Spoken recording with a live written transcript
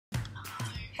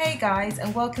Hey guys,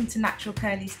 and welcome to Natural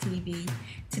Curlies TV.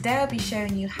 Today I'll be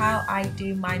showing you how I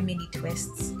do my mini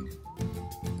twists.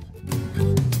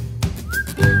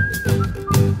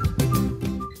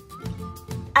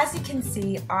 As you can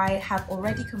see, I have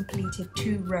already completed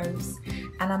 2 rows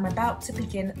and I'm about to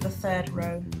begin the 3rd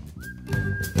row.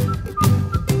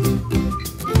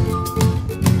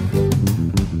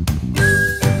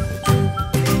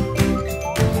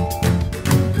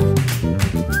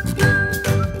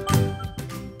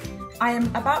 I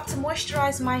am about to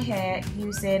moisturize my hair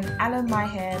using Aloe My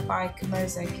Hair by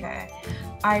Komaza.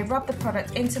 I rub the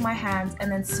product into my hands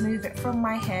and then smooth it from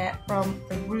my hair from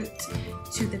the root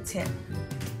to the tip.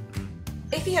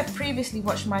 If you have previously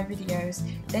watched my videos,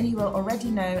 then you will already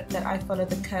know that I follow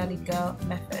the curly girl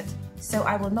method. So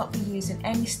I will not be using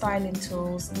any styling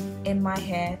tools in my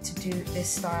hair to do this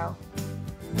style.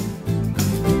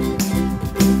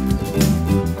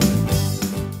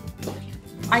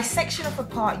 I section off a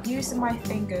part using my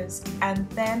fingers and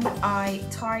then I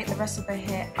tie the rest of the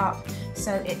hair up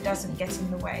so it doesn't get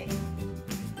in the way.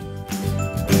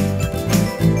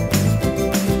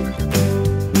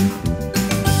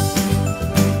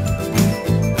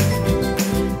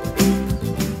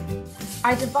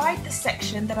 I divide the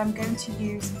section that I'm going to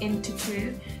use into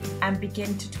 2 and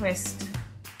begin to twist.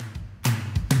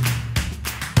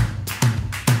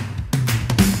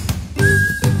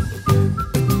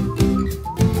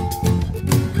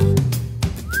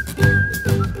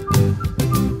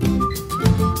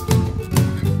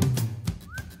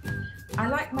 I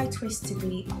like my twist to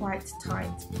be quite tight,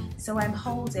 so I'm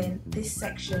holding this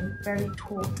section very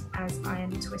taut as I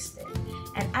am twisting.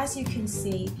 And as you can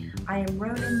see, I am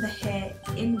rolling the hair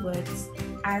inwards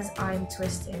as I'm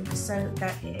twisting so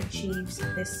that it achieves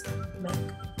this look.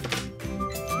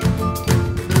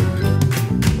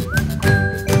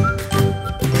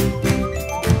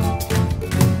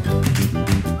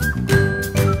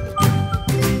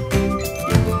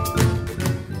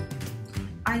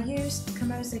 I used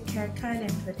Komaza curling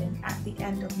pudding at the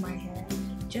end of my hair,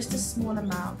 just a small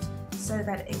amount, so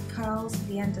that it curls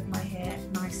the end of my hair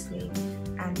nicely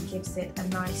and gives it a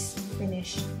nice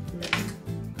finished look.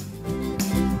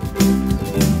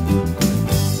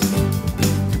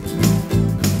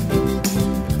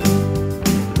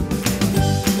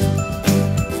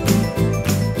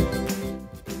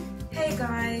 Hey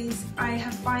guys, I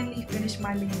have finally finished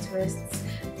my mini twists.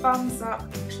 Thumbs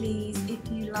up please if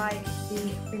you like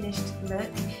the finished look.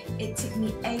 It took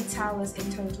me 8 hours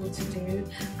in total to do.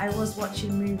 I was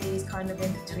watching movies kind of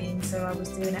in between, so I was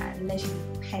doing it at a leisurely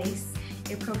pace.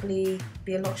 It'd probably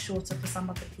be a lot shorter for some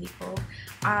other people.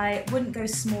 I wouldn't go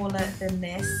smaller than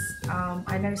this.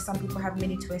 I know some people have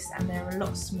mini twists and they're a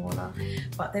lot smaller,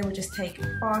 but they will just take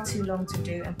far too long to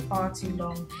do and far too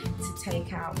long to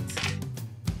take out.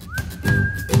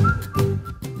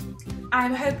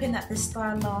 I'm hoping that this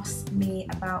style lasts me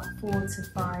about 4 to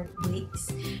 5 weeks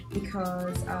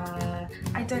because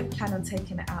I don't plan on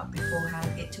taking it out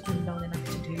beforehand. It took me long enough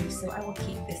to do, so I will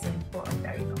keep this in for a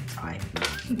very long time.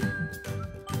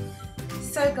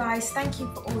 So guys, thank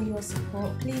you for all your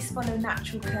support. Please follow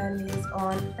Natural Curlies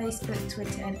on Facebook,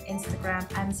 Twitter and Instagram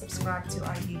and subscribe to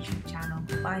our YouTube channel.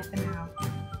 Bye for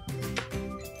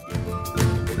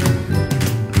now.